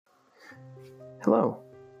Hello,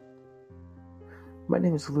 my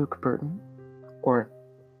name is Luke Burton, or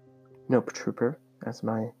Nope Trooper as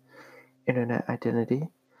my internet identity,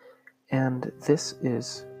 and this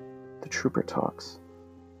is the Trooper Talks.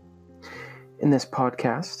 In this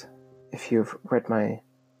podcast, if you've read my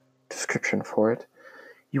description for it,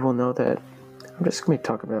 you will know that I'm just going to be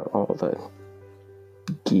talking about all the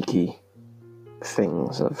geeky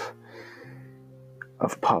things of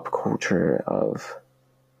pop culture, of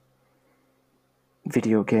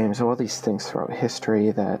video games, all these things throughout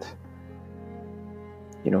history that,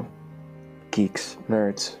 geeks,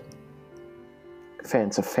 nerds,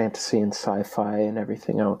 fans of fantasy and sci-fi and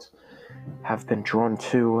everything else have been drawn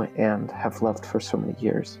to and have loved for so many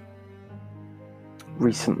years.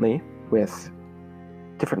 Recently, with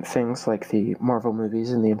different things like the Marvel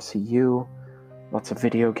movies and the MCU, lots of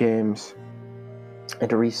video games,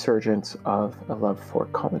 and a resurgence of a love for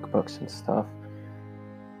comic books and stuff,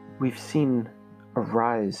 we've seen a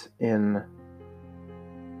rise in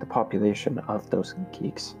the population of those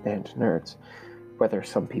geeks and nerds. Whether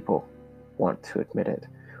some people want to admit it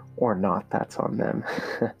or not, that's on them.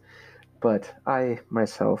 But I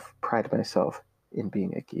myself pride myself in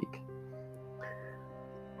being a geek.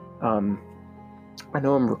 I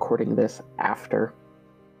know I'm recording this after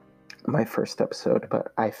my first episode,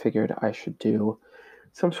 but I figured I should do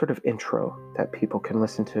some sort of intro that people can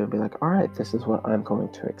listen to and be like, all right, this is what I'm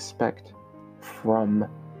going to expect from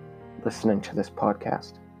listening to this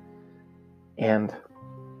podcast. And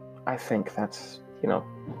I think that's,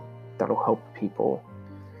 that'll help people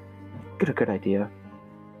get a good idea,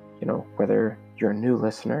 whether you're a new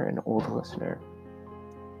listener, an old listener,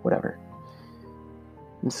 whatever.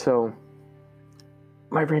 And so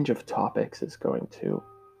my range of topics is going to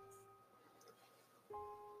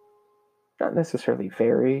not necessarily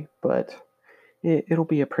vary, but it'll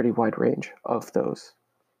be a pretty wide range of those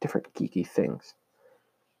different geeky things,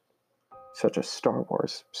 such as Star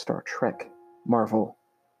Wars, Star Trek, Marvel,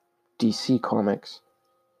 DC Comics,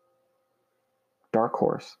 Dark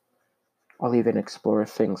Horse. I'll even explore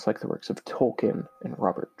things like the works of Tolkien and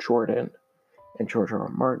Robert Jordan and George R. R.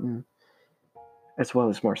 Martin, as well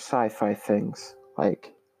as more sci-fi things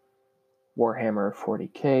like Warhammer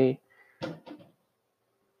 40k,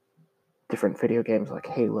 different video games like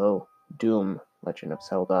Halo, Doom, Legend of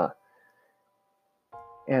Zelda.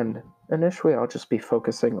 And initially I'll just be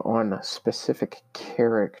focusing on specific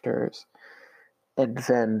characters. And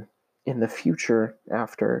then in the future,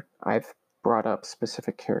 after I've brought up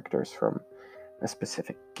specific characters from a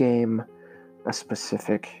specific game, a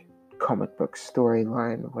specific comic book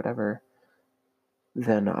storyline, whatever,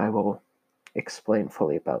 then I will explain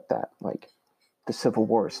fully about that, like the Civil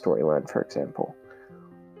War storyline, for example,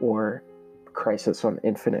 or Crisis on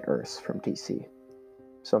Infinite Earths from DC,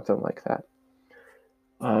 something like that.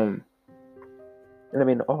 And I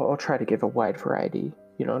mean, I'll try to give a wide variety,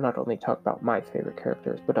 not only talk about my favorite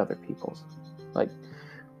characters, but other people's. Like,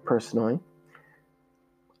 personally,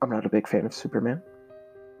 I'm not a big fan of Superman,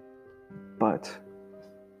 but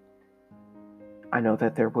I know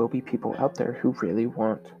that there will be people out there who really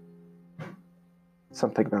want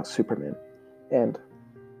something about Superman. And,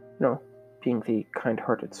 being the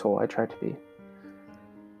kind-hearted soul I try to be,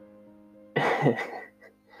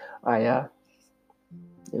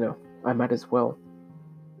 I might as well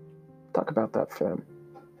talk about that for them.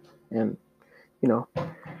 And,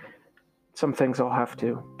 some things I'll have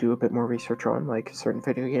to do a bit more research on, like certain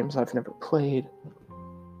video games I've never played,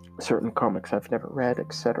 certain comics I've never read,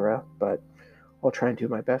 etc. But I'll try and do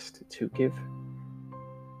my best to give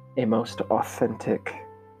a most authentic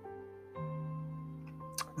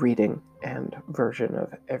reading and version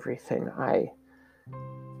of everything I,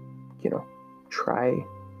 try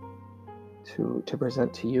to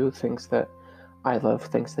present to you, things that I love,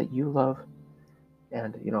 things that you love,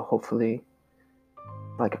 and, hopefully,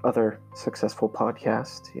 like other successful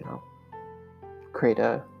podcasts, create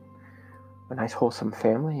a nice wholesome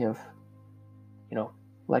family of,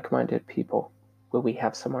 like-minded people. Will we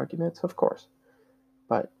have some arguments? Of course.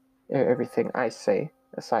 But everything I say,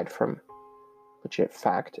 aside from legit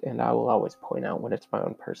fact, and I will always point out when it's my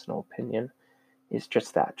own personal opinion, is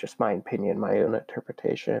just that, just my opinion, my own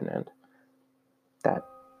interpretation, and that,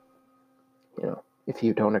 if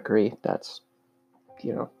you don't agree, that's,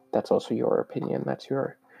 that's also your opinion, that's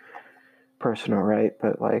your personal right,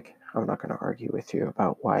 but, I'm not going to argue with you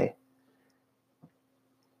about why,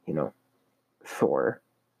 Thor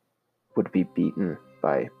would be beaten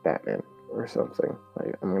by Batman or something.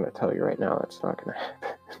 I'm going to tell you right now, that's not going to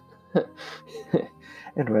happen.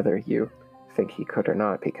 And whether you think he could or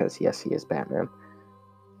not, because yes, he is Batman.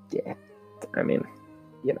 Yeah, I mean,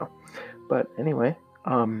 But anyway,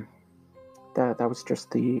 that was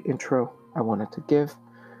just the intro I wanted to give.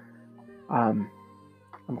 I'm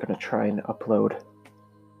gonna try and upload.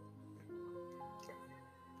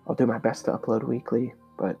 I'll do my best to upload weekly,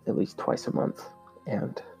 but at least twice a month,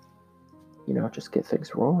 and just get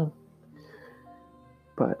things rolling.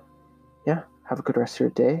 But yeah, have a good rest of your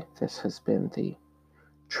day. This has been the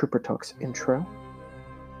Trooper Talks intro.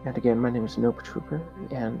 And again, my name is Nope Trooper,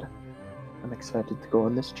 and I'm excited to go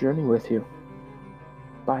on this journey with you.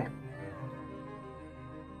 Bye.